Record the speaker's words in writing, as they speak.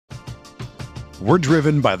We're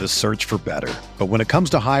driven by the search for better. But when it comes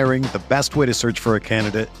to hiring, the best way to search for a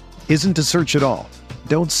candidate isn't to search at all.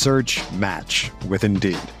 Don't search, match with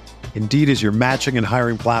Indeed. Indeed is your matching and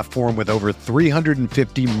hiring platform with over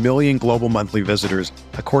 350 million global monthly visitors,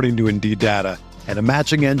 according to Indeed data, and a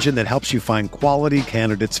matching engine that helps you find quality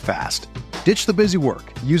candidates fast. Ditch the busy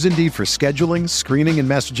work. Use Indeed for scheduling, screening, and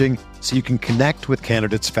messaging so you can connect with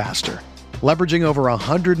candidates faster. Leveraging over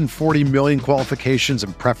 140 million qualifications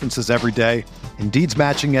and preferences every day, Indeed's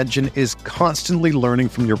matching engine is constantly learning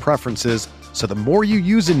from your preferences, so the more you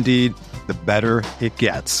use Indeed, the better it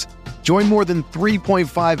gets. Join more than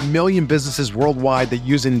 3.5 million businesses worldwide that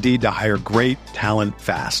use Indeed to hire great talent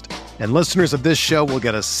fast. And listeners of this show will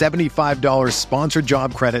get a $75 sponsored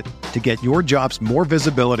job credit to get your jobs more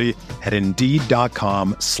visibility at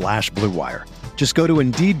Indeed.com/Blue Wire. Just go to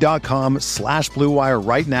Indeed.com/Blue Wire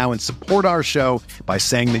right now and support our show by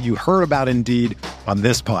saying that you heard about Indeed on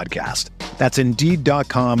this podcast. That's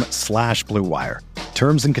Indeed.com/Blue Wire.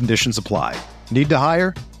 Terms and conditions apply. Need to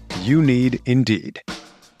hire? You need Indeed.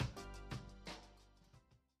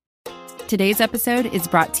 Today's episode is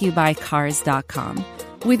brought to you by Cars.com.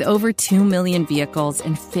 With over 2 million vehicles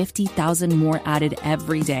and 50,000 more added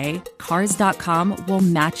every day, Cars.com will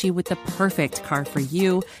match you with the perfect car for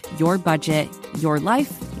you, your budget, your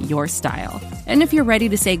life, your style. And if you're ready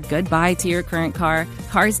to say goodbye to your current car,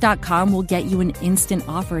 Cars.com will get you an instant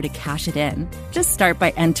offer to cash it in. Just start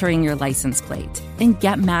by entering your license plate. Then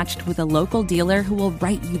get matched with a local dealer who will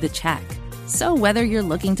write you the check. So whether you're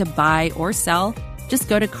looking to buy or sell, just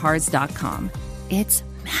go to Cars.com. It's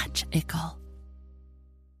magical.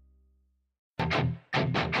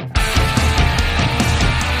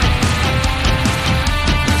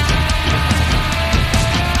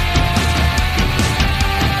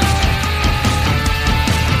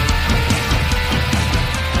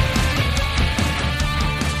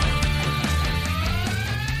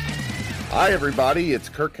 Hi, everybody. It's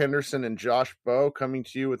Kirk Henderson and Josh Bowe coming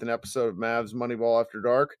to you with an episode of Mavs Moneyball After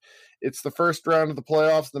Dark. It's the first round of the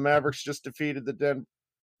playoffs. The Mavericks just defeated the Denver.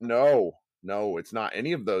 No, it's not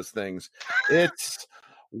any of those things. It's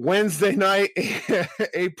Wednesday night,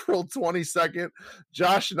 April 22nd.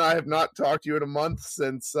 Josh and I have not talked to you in a month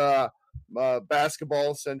since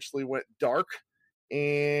basketball essentially went dark.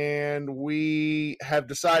 And we have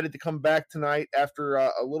decided to come back tonight after a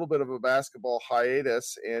little bit of a basketball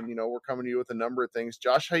hiatus. And, we're coming to you with a number of things.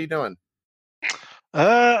 Josh, how you doing?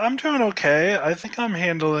 I'm doing okay. I think I'm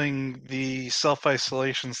handling the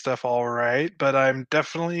self-isolation stuff all right, but I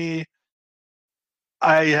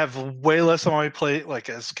have way less on my plate, like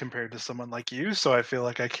as compared to someone like you, so I feel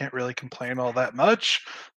like I can't really complain all that much.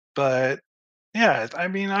 But yeah, I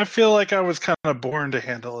mean, I feel like I was kind of born to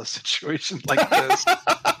handle a situation like this.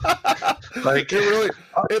 Like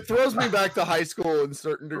it throws me back to high school in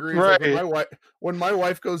certain degrees. Right. Like when my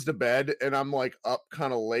wife goes to bed and I'm like up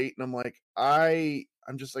kind of late and I'm like,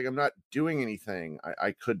 I'm just like, I'm not doing anything.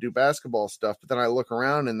 I could do basketball stuff, but then I look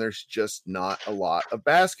around and there's just not a lot of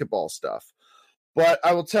basketball stuff. But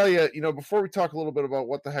I will tell you, before we talk a little bit about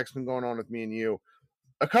what the heck's been going on with me and you,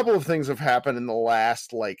 a couple of things have happened in the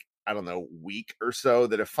last, week or so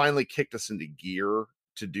that have finally kicked us into gear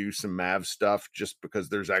to do some Mavs stuff, just because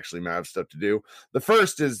there's actually Mavs stuff to do. The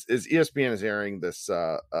first is ESPN is airing this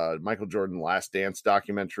Michael Jordan Last Dance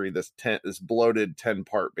documentary, this bloated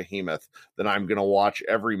 10-part behemoth that I'm going to watch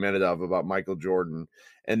every minute of about Michael Jordan.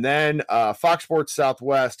 And then Fox Sports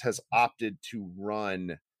Southwest has opted to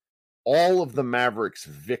run all of the Mavericks'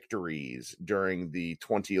 victories during the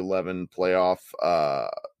 2011 playoff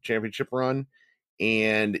championship run.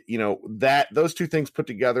 And, those two things put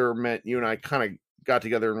together meant you and I kind of got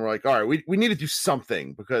together and we're like, all right, we need to do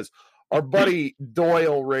something, because our buddy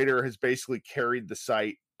Doyle Rader has basically carried the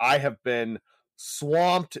site. I have been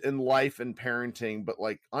swamped in life and parenting, but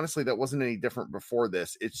honestly, that wasn't any different before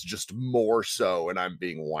this. It's just more so, and I'm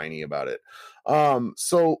being whiny about it.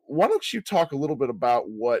 So why don't you talk a little bit about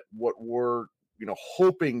what we're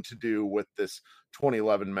hoping to do with this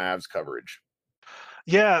 2011 Mavs coverage?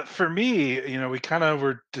 Yeah, for me, we kind of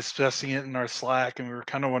were discussing it in our Slack, and we were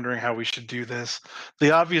kind of wondering how we should do this. The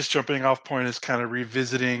obvious jumping off point is kind of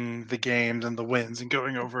revisiting the games and the wins and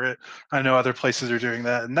going over it. I know other places are doing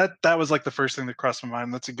that, and that was the first thing that crossed my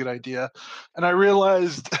mind. That's a good idea. And I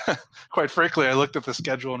realized, quite frankly, I looked at the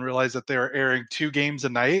schedule and realized that they were airing 2 games a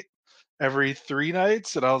night every 3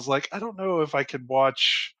 nights, and I was like, I don't know if I could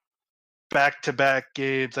watch back-to-back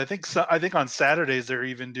games. I think on Saturdays they're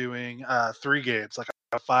even doing 3 games, like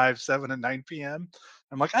 5, 7, and 9 p.m.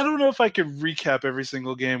 I'm like, I don't know if I could recap every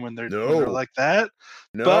single game when they're like that.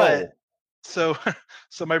 No. But So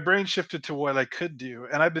so my brain shifted to what I could do,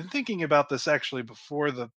 and I've been thinking about this actually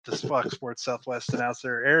before this Fox Sports Southwest announced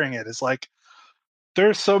they're airing it. Is like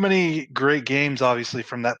there's so many great games, obviously,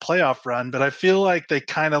 from that playoff run, but I feel like they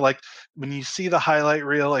kind of like when you see the highlight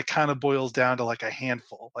reel, it kind of boils down to like a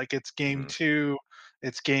handful. Like it's game Mhm. 2,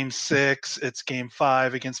 it's game 6, it's game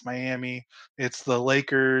 5 against Miami, it's the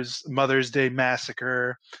Lakers Mother's Day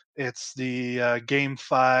massacre, it's the game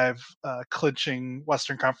 5 clinching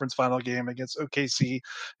Western Conference final game against OKC,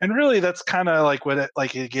 and really that's kind of like what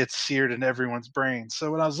it gets seared in everyone's brain.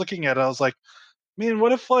 So when I was looking at it, I was like, mean,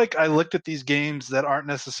 what if like I looked at these games that aren't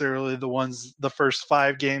necessarily the first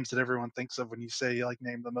 5 games that everyone thinks of when you say like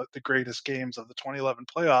name the greatest games of the 2011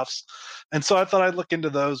 playoffs? And so I thought I'd look into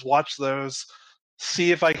those, watch those,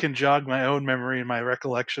 see if I can jog my own memory and my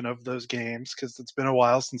recollection of those games because it's been a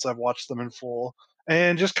while since I've watched them in full,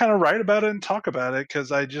 and just kind of write about it and talk about it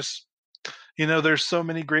because I just there's so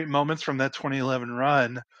many great moments from that 2011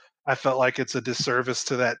 run. I felt like it's a disservice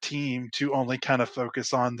to that team to only kind of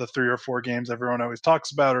focus on the 3 or 4 games everyone always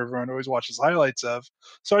talks about or everyone always watches highlights of.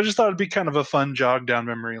 So I just thought it'd be kind of a fun jog down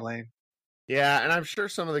memory lane. Yeah, and I'm sure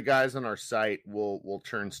some of the guys on our site will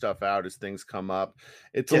churn stuff out as things come up.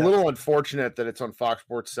 It's a Yeah. little unfortunate that it's on Fox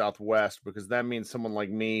Sports Southwest because that means someone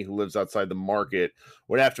like me who lives outside the market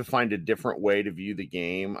would have to find a different way to view the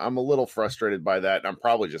game. I'm a little frustrated by that, and I'm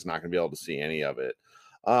probably just not going to be able to see any of it.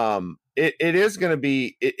 It is going to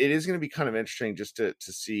be it is going to be kind of interesting just to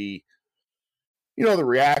see the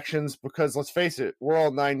reactions, because let's face it, we're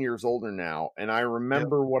all 9 years older now. And I Yep.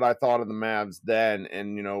 remember what I thought of the Mavs then.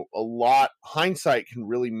 And, a lot hindsight can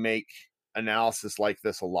really make analysis like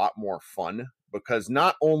this a lot more fun, because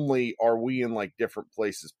not only are we in like different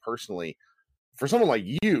places personally, for someone like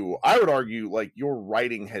you, I would argue like your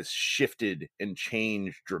writing has shifted and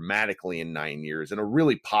changed dramatically in 9 years in a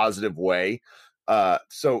really positive way.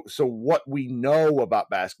 So what we know about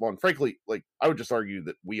basketball, and frankly, like I would just argue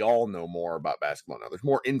that we all know more about basketball now. There's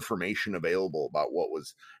more information available about what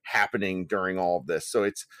was happening during all of this. So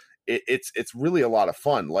it's really a lot of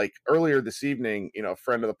fun. Like earlier this evening, a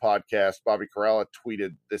friend of the podcast, Bobby Corrella,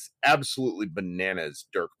 tweeted this absolutely bananas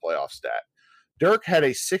Dirk playoff stat. Dirk had a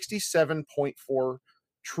 67.4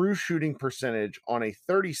 true shooting percentage on a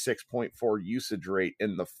 36.4 usage rate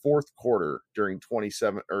in the fourth quarter during the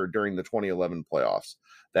 2011 playoffs.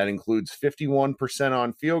 That includes 51%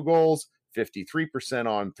 on field goals, 53%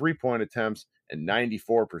 on three-point attempts, and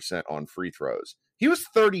 94% on free throws. He was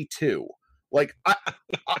 32. Like I,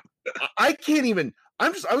 I can't even. I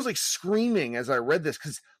was like screaming as I read this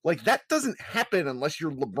because like that doesn't happen unless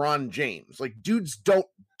you're LeBron James. Like dudes don't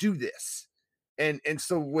do this. And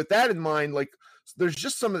so with that in mind, like there's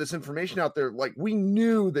just some of this information out there. Like we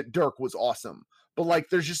knew that Dirk was awesome, but like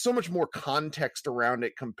there's just so much more context around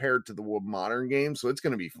it compared to the modern game. So it's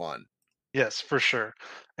going to be fun. Yes, for sure.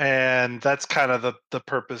 And that's kind of the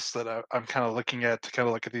purpose that I'm kind of looking at to kind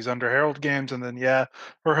of look at these under Herald games. And then, yeah,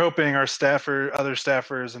 we're hoping our other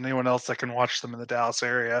staffers, and anyone else that can watch them in the Dallas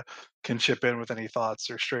area can chip in with any thoughts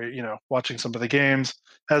or straight, watching some of the games.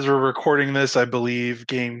 As we're recording this, I believe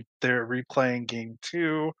they're replaying game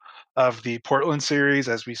 2 of the Portland series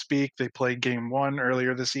as we speak. They played game 1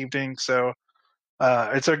 earlier this evening. So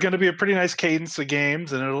it's going to be a pretty nice cadence of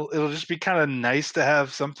games, and it'll just be kind of nice to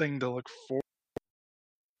have something to look forward.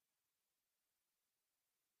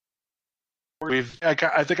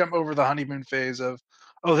 I think I'm over the honeymoon phase of,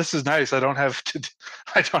 oh, this is nice. I don't have to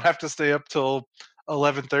I don't have to stay up till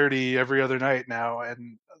 11:30 every other night now,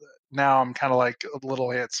 and now I'm kind of like a little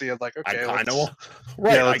antsy. I'm like, I okay, kind of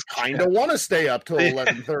yeah, right. I kind of want to stay up till yeah,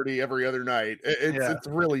 11:30 every other night. yeah, It's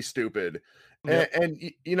really stupid, yep.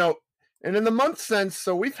 and in the month since,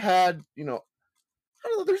 so we've had I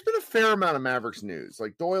don't know. There's been a fair amount of Mavericks news.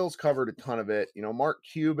 Like Doyle's covered a ton of it. Mark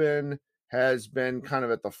Cuban has been kind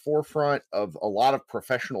of at the forefront of a lot of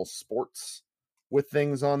professional sports with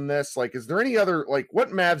things on this. Like, is there any other like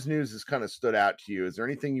what Mavs news has kind of stood out to you? Is there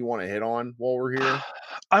anything you want to hit on while we're here?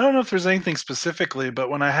 I don't know if there's anything specifically, but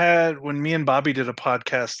when me and Bobby did a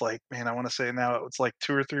podcast, like, man, I want to say now it's like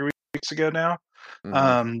 2 or 3 weeks ago now.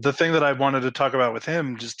 Mm-hmm. The thing that I wanted to talk about with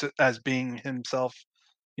him, as being himself,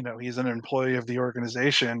 he's an employee of the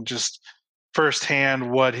organization, just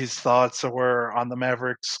firsthand what his thoughts were on the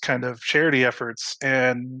Mavericks kind of charity efforts.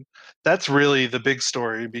 And that's really the big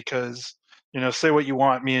story because, say what you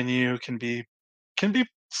want, me and you can be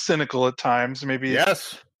cynical at times. Maybe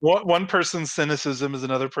Yes. one person's cynicism is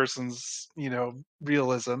another person's,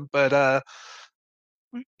 realism. But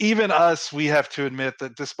even us, we have to admit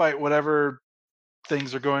that despite whatever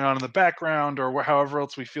things are going on in the background or however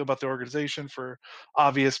else we feel about the organization for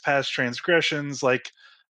obvious past transgressions, like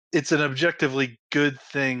it's an objectively good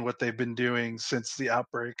thing what they've been doing since the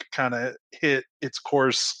outbreak kind of hit its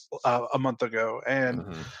course a month ago. And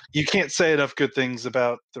Mhm. you can't say enough good things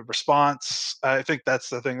about the response. I think that's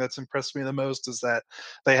the thing that's impressed me the most, is that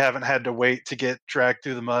they haven't had to wait to get dragged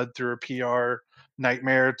through the mud through a PR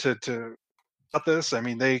nightmare to about this. I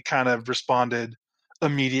mean, they kind of responded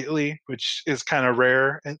immediately, which is kind of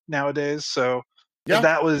rare nowadays. So Yeah.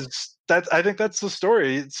 that I think that's the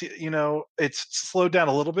story. It's, it's slowed down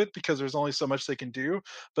a little bit because there's only so much they can do.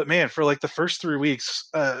 But man, for like the first 3 weeks,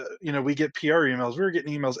 we get PR emails. We were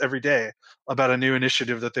getting emails every day about a new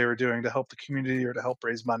initiative that they were doing to help the community or to help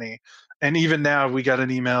raise money. And even now, we got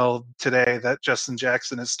an email today that Justin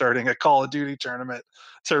Jackson is starting a Call of Duty tournament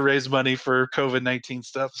to raise money for COVID-19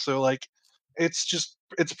 stuff. So like,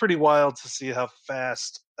 it's pretty wild to see how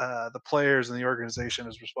fast the players and the organization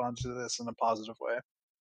has responded to this in a positive way.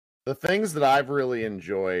 The things that I've really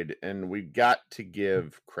enjoyed, and we've got to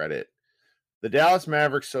give credit, the Dallas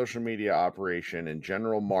Mavericks social media operation and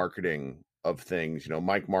general marketing of things.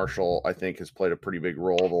 Mike Marshall, I think, has played a pretty big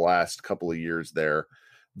role the last couple of years there.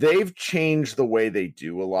 They've changed the way they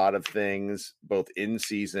do a lot of things, both in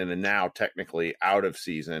season and now technically out of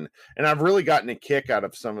season. And I've really gotten a kick out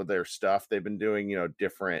of some of their stuff. They've been doing,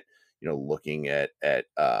 different, looking at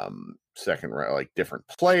second round, like different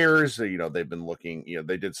players. They've been looking,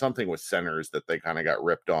 they did something with centers that they kind of got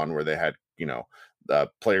ripped on, where they had,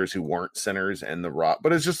 players who weren't centers and the rock.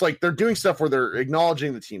 But it's just like they're doing stuff where they're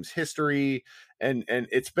acknowledging the team's history, and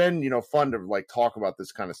it's been fun to like talk about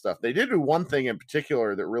this kind of stuff. They did do one thing in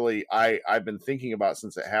particular that really I've been thinking about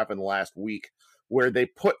since it happened last week, where they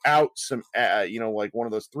put out some like one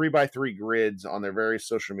of those 3x3 grids on their various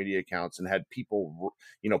social media accounts and had people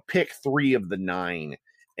pick 3 of the 9,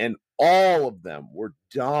 and all of them were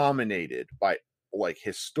dominated by like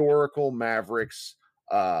historical Mavericks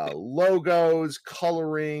logos,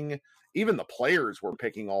 coloring. Even the players were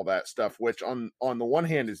picking all that stuff, which on the one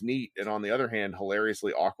hand is neat, and on the other hand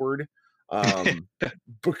hilariously awkward,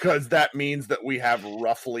 because that means that we have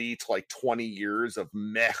roughly like 20 years of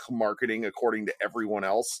meh marketing according to everyone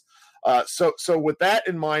else. So with that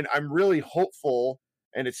in mind, I'm really hopeful,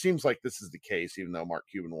 and it seems like this is the case, even though Mark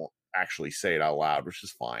Cuban won't actually say it out loud, which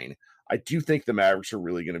is fine. I do think the Mavericks are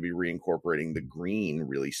really going to be reincorporating the green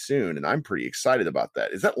really soon, and I'm pretty excited about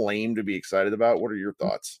that. Is that lame to be excited about? What are your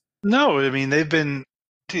thoughts? No, I mean, they've been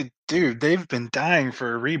dying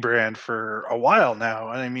for a rebrand for a while now.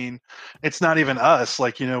 And I mean, it's not even us.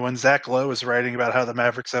 Like, when Zach Lowe was writing about how the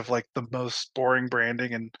Mavericks have like the most boring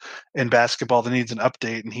branding in basketball that needs an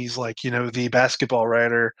update, and he's like, the basketball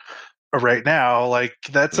writer right now, like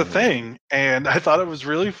that's a thing. And I thought it was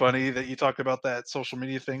really funny that you talked about that social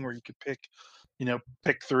media thing where you could pick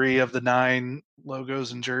 3 of the 9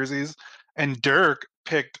 logos and jerseys, and Dirk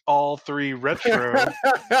picked all 3 retro,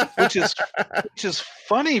 which is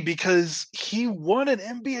funny because he won an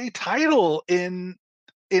NBA title in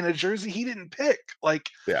a jersey he didn't pick. Like,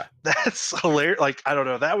 Yeah. that's hilarious. Like, I don't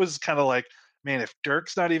know. That was kind of like, man, if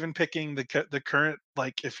Dirk's not even picking the current,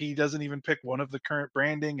 like if he doesn't even pick one of the current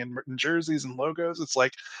branding and jerseys and logos, it's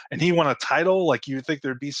like, and he won a title, like you would think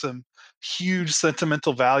there'd be some huge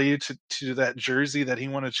sentimental value to that jersey that he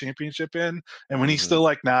won a championship in. And when he's still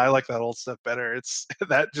like, nah, I like that old stuff better. It's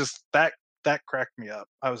that cracked me up.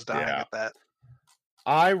 I was dying at that.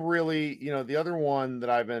 I really, the other one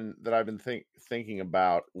that I've been thinking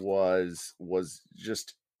about was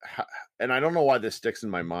just, and I don't know why this sticks in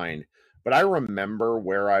my mind, but I remember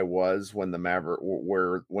where I was when the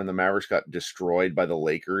Mavericks got destroyed by the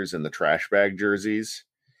Lakers in the trash bag jerseys.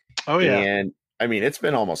 Oh yeah, and I mean it's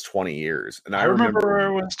been almost 20 years, and I remember remember where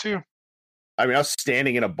I was too. I mean, I was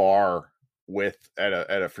standing in a bar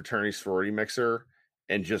at a fraternity sorority mixer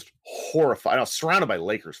and just horrified. I was surrounded by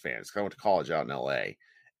Lakers fans because I went to college out in LA,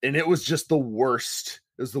 and it was just the worst.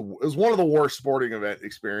 It was one of the worst sporting event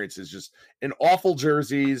experiences. Just in awful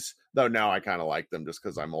jerseys. Though now I kind of like them just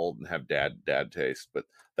because I'm old and have dad taste. But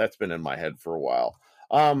that's been in my head for a while.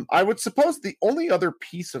 I would suppose the only other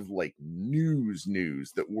piece of like news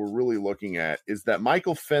that we're really looking at is that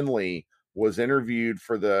Michael Finley was interviewed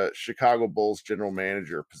for the Chicago Bulls general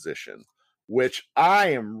manager position, which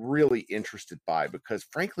I am really interested by because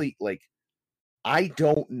frankly, like, I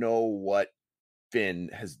don't know what Finn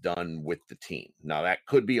has done with the team. Now that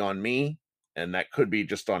could be on me, and that could be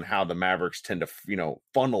just on how the Mavericks tend to,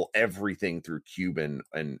 funnel everything through Cuban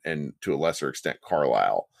and to a lesser extent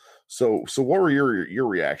Carlisle. So what were your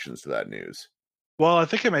reactions to that news? Well, I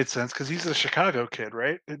think it made sense because he's a Chicago kid,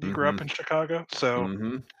 right? He grew up in Chicago,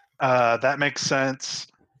 so that makes sense.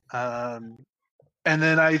 And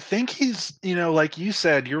then I think he's, like you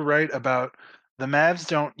said, you're right about the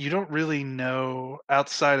Mavs you don't really know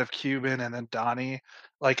outside of Cuban and then Donnie,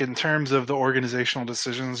 like in terms of the organizational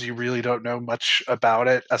decisions, you really don't know much about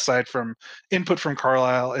it aside from input from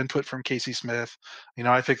Carlisle, input from Casey Smith.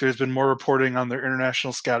 I think there's been more reporting on their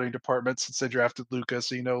international scouting department since they drafted Luka,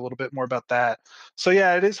 so you know a little bit more about that. So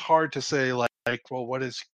yeah, it is hard to say well, what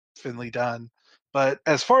has Finley done? But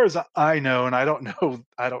as far as I know, and I don't know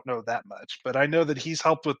that much, but I know that he's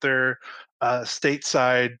helped with their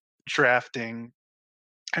stateside drafting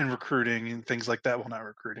and recruiting and things like that. Well, not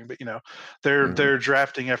recruiting, but their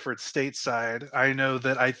drafting efforts stateside. I know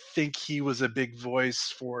that I think he was a big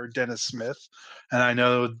voice for Dennis Smith, and I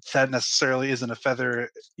know that necessarily isn't a feather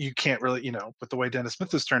you can't really with the way Dennis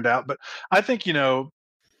Smith has turned out. But I think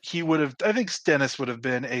he would have. I think Dennis would have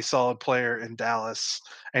been a solid player in Dallas,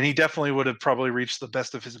 and he definitely would have probably reached the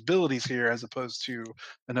best of his abilities here as opposed to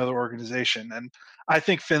another organization. And I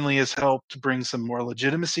think Finley has helped bring some more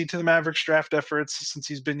legitimacy to the Mavericks draft efforts since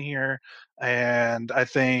he's been here, and I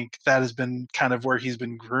think that has been kind of where he's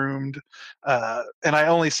been groomed. And I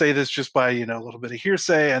only say this just by a little bit of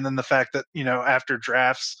hearsay, and then the fact that after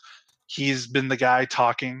drafts, he's been the guy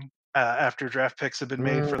talking after draft picks have been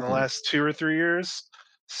made for the last 2 or 3 years.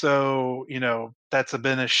 So, that's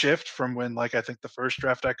been a shift from when, I think the first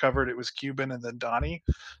draft I covered, it was Cuban and then Donnie.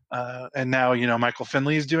 And now, Michael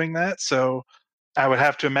Finley is doing that. So I would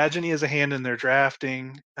have to imagine he has a hand in their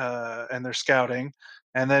drafting and their scouting.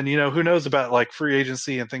 And then, who knows about free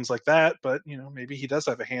agency and things like that. But, maybe he does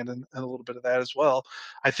have a hand in a little bit of that as well.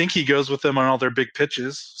 I think he goes with them on all their big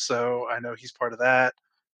pitches. So I know he's part of that.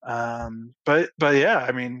 But yeah,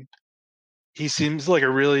 I mean, he seems like a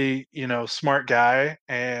really, smart guy,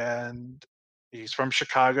 and he's from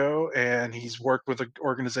Chicago, and he's worked with an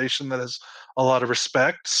organization that has a lot of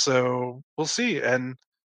respect. So we'll see. And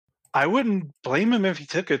I wouldn't blame him if he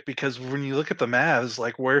took it, because when you look at the Mavs,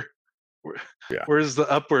 where's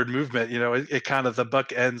the upward movement? It kind of, the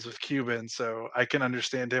buck ends with Cuban. So I can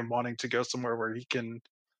understand him wanting to go somewhere where he can,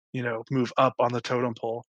 move up on the totem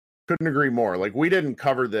pole. Couldn't agree more. We didn't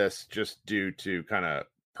cover this just due to kind of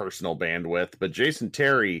personal bandwidth, but Jason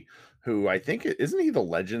Terry, who I think isn't he the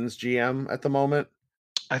Legends GM at the moment?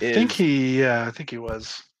 I think he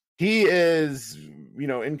was. He is,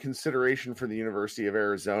 in consideration for the University of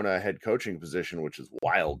Arizona head coaching position, which is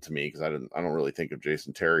wild to me because I don't really think of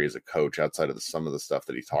Jason Terry as a coach outside of some of the stuff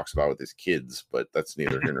that he talks about with his kids, but that's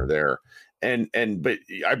neither here nor there. But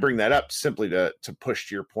I bring that up simply to push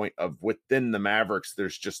to your point of within the Mavericks,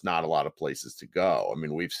 there's just not a lot of places to go. I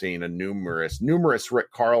mean, we've seen a numerous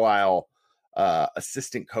Rick Carlisle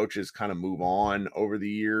assistant coaches kind of move on over the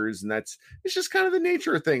years, and it's just kind of the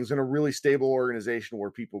nature of things in a really stable organization where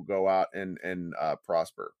people go out and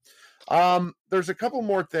prosper. There's a couple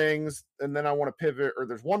more things, and then I want to pivot, or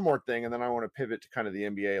there's one more thing, and then I want to pivot to kind of the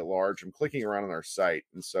NBA at large. I'm clicking around on our site,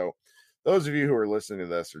 and so those of you who are listening to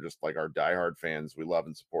this are just like our diehard fans. We love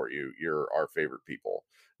and support you. You're our favorite people.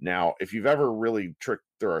 Now, if you've ever really tricked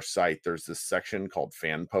through our site, there's this section called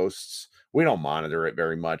fan posts. We don't monitor it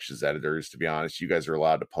very much as editors, to be honest. You guys are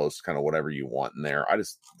allowed to post kind of whatever you want in there. I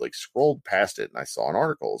just scrolled past it and I saw an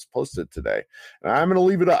article. It was posted today, and I'm going to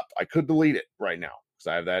leave it up. I could delete it right now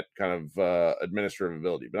because I have that kind of administrative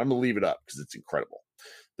ability, but I'm going to leave it up because it's incredible.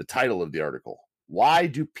 The title of the article: Why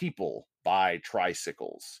Do People Buy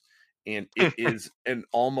Tricycles? And it is an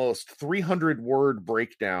almost 300-word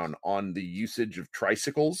breakdown on the usage of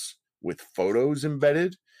tricycles with photos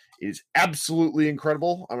embedded. It is absolutely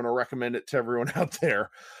incredible. I'm going to recommend it to everyone out there.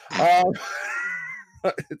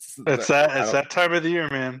 It's that time of the year,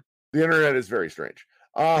 man. The internet is very strange.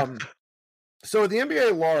 So the NBA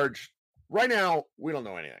at large, right now, we don't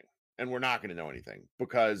know anything. And we're not going to know anything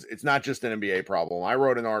because it's not just an NBA problem. I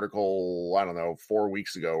wrote an article, 4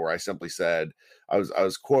 weeks ago, where I simply said I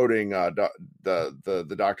was quoting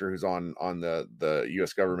the doctor who's on the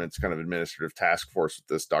U.S. government's kind of administrative task force with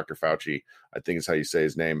this, Dr. Fauci, I think is how you say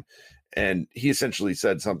his name, and he essentially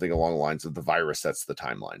said something along the lines of the virus sets the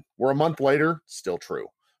timeline. We're a month later, still true.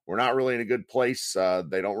 We're not really in a good place.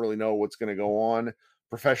 They don't really know what's going to go on.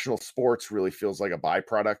 Professional sports really feels like a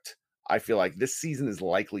byproduct. I feel like this season is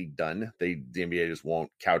likely done. The NBA just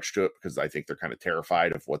won't couch to it because I think they're kind of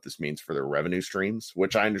terrified of what this means for their revenue streams,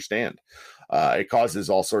 which I understand. It causes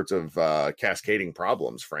all sorts of cascading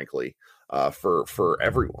problems, frankly, for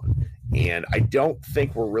everyone. And I don't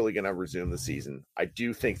think we're really going to resume the season. I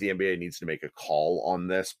do think the NBA needs to make a call on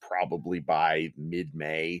this probably by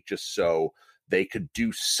mid-May, just so they could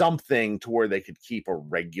do something to where they could keep a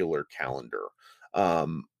regular calendar.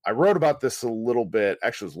 I wrote about this a little bit.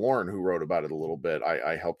 Actually, it was Lauren who wrote about it a little bit.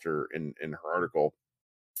 I helped her in her article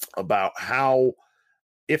about how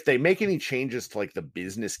if they make any changes to like the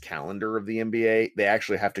business calendar of the NBA, they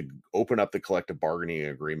actually have to open up the collective bargaining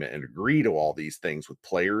agreement and agree to all these things with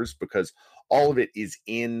players, because all of it is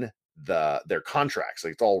in their contracts.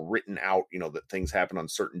 Like, it's all written out, that things happen on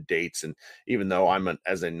certain dates. And even though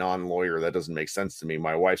as a non-lawyer, that doesn't make sense to me.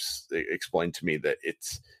 My wife's explained to me that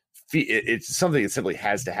it's something that simply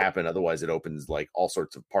has to happen. Otherwise it opens like all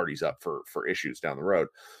sorts of parties up for issues down the road.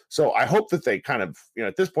 So I hope that they kind of,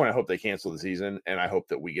 at this point, I hope they cancel the season, and I hope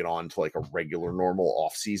that we get on to like a regular normal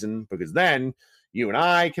off season, because then you and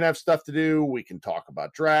I can have stuff to do. We can talk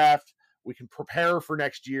about draft. We can prepare for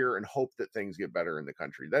next year and hope that things get better in the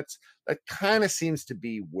country. That kind of seems to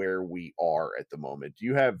be where we are at the moment. Do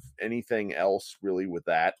you have anything else really with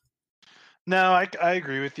that? No, I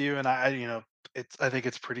agree with you, and I think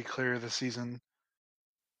it's pretty clear the season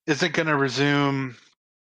isn't going to resume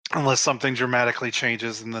unless something dramatically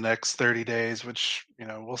changes in the next 30 days, which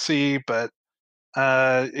we'll see. But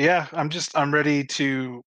yeah, I'm ready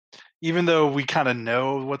to. Even though we kind of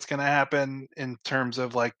know what's going to happen in terms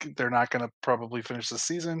of like they're not going to probably finish the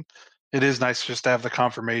season, it is nice just to have the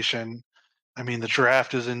confirmation. I mean, the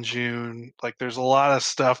draft is in June. Like, there's a lot of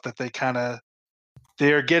stuff that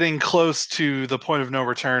they are getting close to the point of no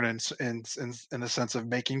return in the sense of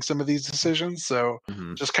making some of these decisions. So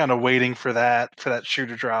just kind of waiting for that shoe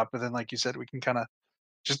to drop, and then, like you said, we can kind of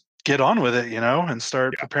just get on with it, and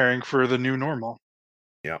start preparing for the new normal.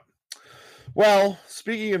 Yeah. Well,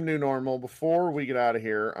 speaking of new normal, before we get out of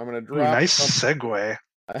here, I'm going to drop. Nice segue.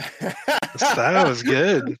 That was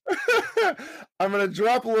good. I'm going to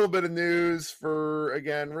drop a little bit of news for,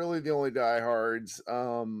 again, really the only diehards.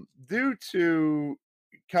 Due to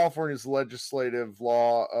California's legislative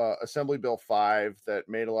law, Assembly Bill 5, that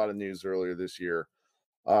made a lot of news earlier this year,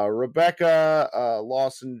 Rebecca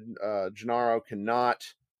Lawson Gennaro cannot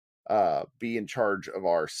be in charge of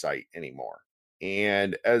our site anymore.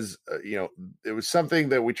 And as it was something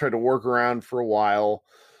that we tried to work around for a while,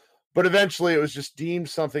 but eventually it was just deemed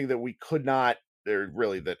something that we could not, or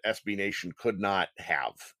really that SB Nation could not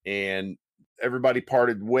have. And everybody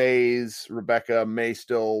parted ways. Rebecca may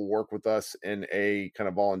still work with us in a kind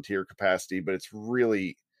of volunteer capacity, but it's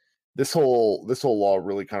really, this whole law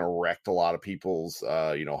really kind of wrecked a lot of people's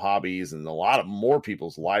hobbies and a lot of more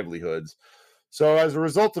people's livelihoods. So as a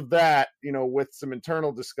result of that, with some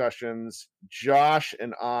internal discussions, Josh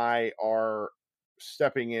and I are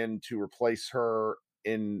stepping in to replace her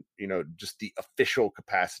in, just the official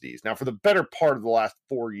capacities. Now, for the better part of the last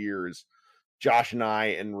 4 years, Josh and I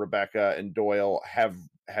and Rebecca and Doyle have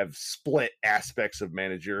split aspects of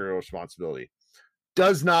managerial responsibility.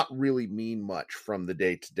 Does not really mean much from the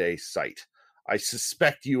day-to-day site. I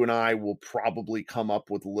suspect you and I will probably come up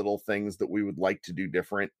with little things that we would like to do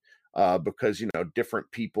different. Because different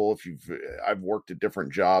people, I've worked at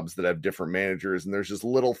different jobs that have different managers, and there's just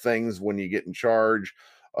little things when you get in charge,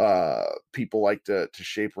 people like to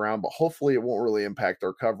shape around, but hopefully it won't really impact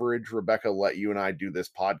our coverage. Rebecca let you and I do this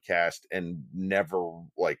podcast and never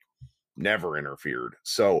interfered.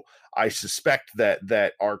 So I suspect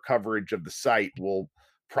that our coverage of the site will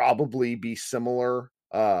probably be similar,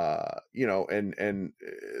 and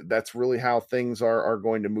that's really how things are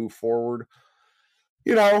going to move forward.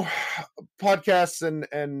 Podcasts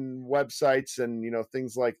and websites and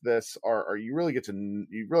things like this are you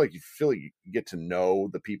feel you get to know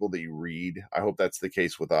the people that you read. I hope that's the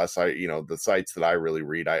case with us. The sites that I really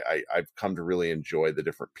read, I've come to really enjoy the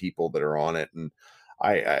different people that are on it, and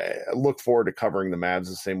I look forward to covering the Mavs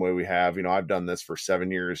the same way we have. I've done this for 7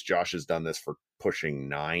 years. Josh has done this for pushing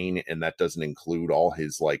 9, and that doesn't include all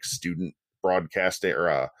his like student broadcasting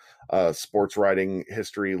or sports writing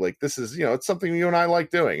history. Like, this is it's something you and I like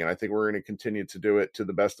doing, and I think we're going to continue to do it to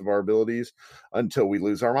the best of our abilities until we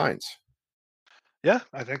lose our minds. Yeah,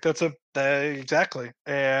 I think that's exactly.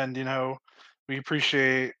 And we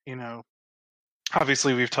appreciate,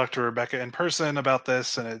 obviously we've talked to Rebecca in person about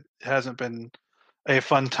this, and it hasn't been a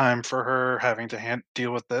fun time for her having to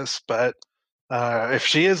deal with this, but if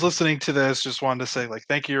she is listening to this, just wanted to say, like,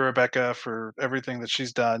 thank you, Rebecca, for everything that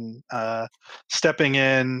she's done, stepping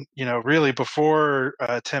in. Really before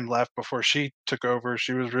Tim left, before she took over,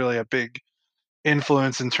 she was really a big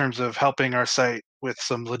influence in terms of helping our site with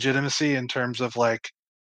some legitimacy. In terms of like,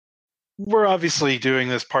 we're obviously doing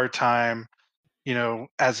this part time,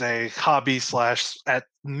 as a hobby / at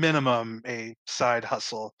minimum a side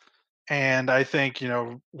hustle. And I think,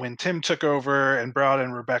 when Tim took over and brought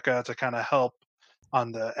in Rebecca to kind of help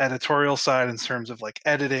on the editorial side in terms of like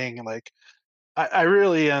editing, like I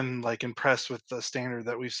really am like impressed with the standard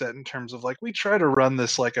that we've set in terms of like, we try to run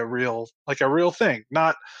this like a real thing,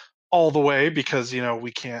 not all the way, because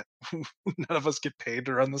we can't none of us get paid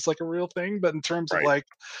to run this like a real thing. But in terms of Right. like,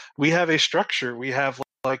 we have a structure. We have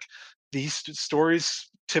like these stories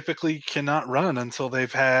typically cannot run until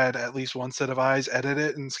they've had at least one set of eyes edit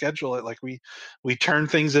it and schedule it. Like we turn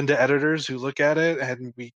things into editors who look at it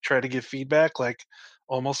and we try to give feedback, like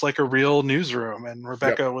almost like a real newsroom. And Yep.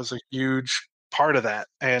 Rebecca was a huge part of that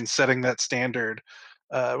and setting that standard,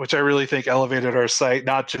 which I really think elevated our site,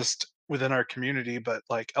 not just within our community, but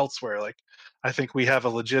like elsewhere. Like I think we have a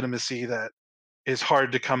legitimacy that is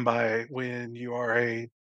hard to come by when you are a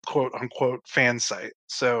quote unquote fan site.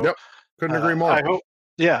 So Yep. Couldn't agree more. I hope,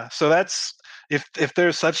 yeah. So that's if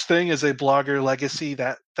there's such thing as a blogger legacy,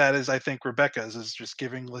 that is, I think, Rebecca's, is just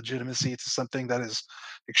giving legitimacy to something that is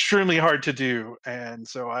extremely hard to do. And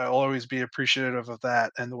so I'll always be appreciative of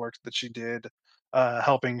that and the work that she did,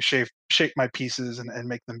 helping shape my pieces and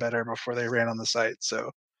make them better before they ran on the site.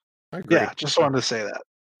 So I agree. yeah, just wanted to say that.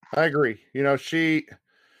 I agree. This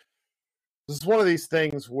is one of these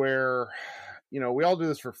things where, we all do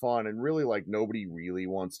this for fun, and really, like, nobody really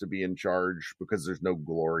wants to be in charge because there's no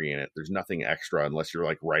glory in it. There's nothing extra unless you're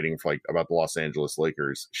like writing for like about the Los Angeles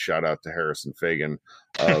Lakers. Shout out to Harrison Fagan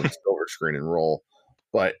of Silver Screen and Roll.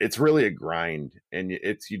 But it's really a grind, and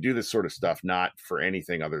you do this sort of stuff not for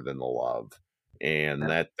anything other than the love. And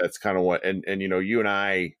that's kind of what, and you and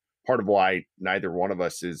I, part of why neither one of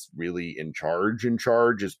us is really in charge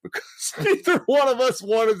is because neither one of us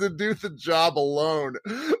wanted to do the job alone.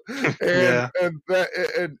 And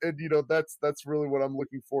that's really what I'm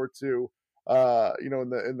looking forward to,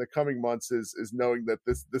 in the coming months is knowing that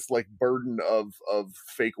this like burden of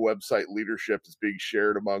fake website leadership is being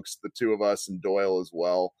shared amongst the two of us and Doyle as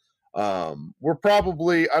well. We're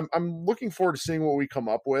probably, I'm looking forward to seeing what we come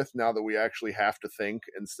up with now that we actually have to think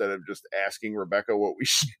instead of just asking Rebecca what we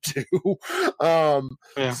should do. So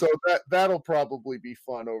that'll probably be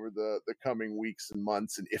fun over the coming weeks and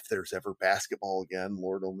months. And if there's ever basketball again,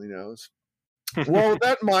 Lord only knows. Well, with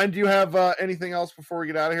that in mind, do you have anything else before we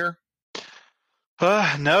get out of here?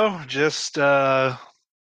 No, just, I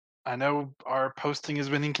know our posting has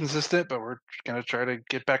been inconsistent, but we're going to try to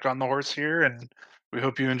get back on the horse here, and we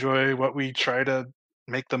hope you enjoy what we try to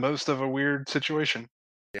make the most of a weird situation.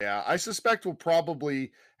 Yeah, I suspect we'll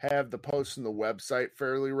probably have the posts on the website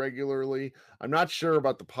fairly regularly. I'm not sure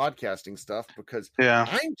about the podcasting stuff because I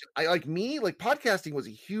like podcasting was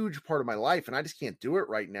a huge part of my life and I just can't do it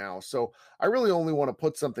right now. So I really only want to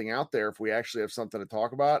put something out there if we actually have something to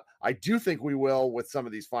talk about. I do think we will with some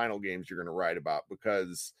of these final games you're going to write about,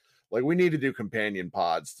 because like we need to do companion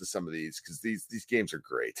pods to some of these, because these games are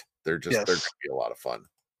great. They're going to be a lot of fun.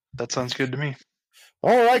 That sounds good to me.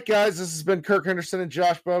 All right, guys, this has been Kirk Henderson and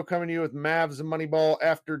Josh Bowe coming to you with Mavs and Moneyball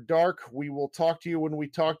After Dark. We will talk to you when we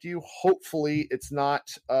talk to you. Hopefully it's not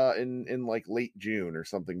in like late June or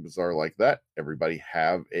something bizarre like that. Everybody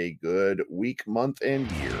have a good week, month,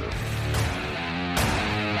 and year.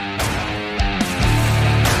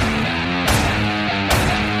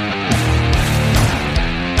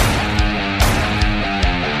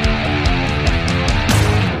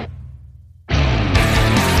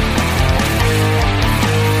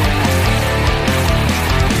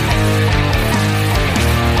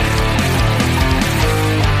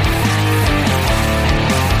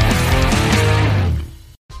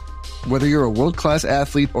 Whether you're a world-class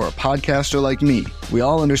athlete or a podcaster like me, we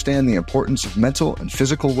all understand the importance of mental and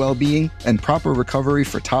physical well-being and proper recovery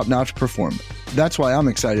for top-notch performance. That's why I'm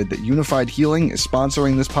excited that Unified Healing is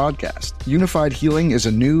sponsoring this podcast. Unified Healing is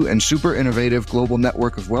a new and super innovative global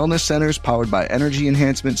network of wellness centers powered by Energy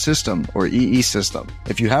Enhancement System, or EE System.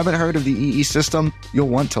 If you haven't heard of the EE System, you'll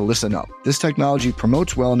want to listen up. This technology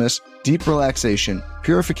promotes wellness, deep relaxation,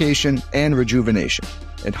 purification, and rejuvenation.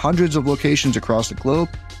 At hundreds of locations across the globe,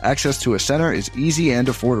 access to a center is easy and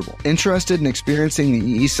affordable. Interested in experiencing the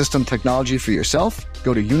EE System technology for yourself?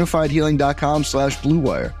 Go to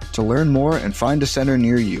unifiedhealing.com/bluewire to learn more and find a center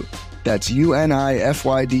near you. That's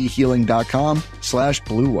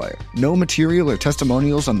unifydhealing.com/bluewire. No material or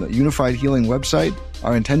testimonials on the Unified Healing website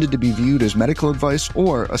are intended to be viewed as medical advice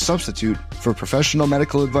or a substitute for professional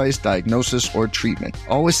medical advice, diagnosis, or treatment.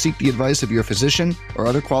 Always seek the advice of your physician or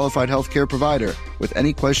other qualified healthcare provider with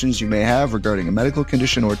any questions you may have regarding a medical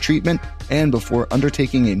condition or treatment and before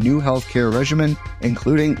undertaking a new healthcare regimen,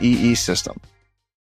 including EE System.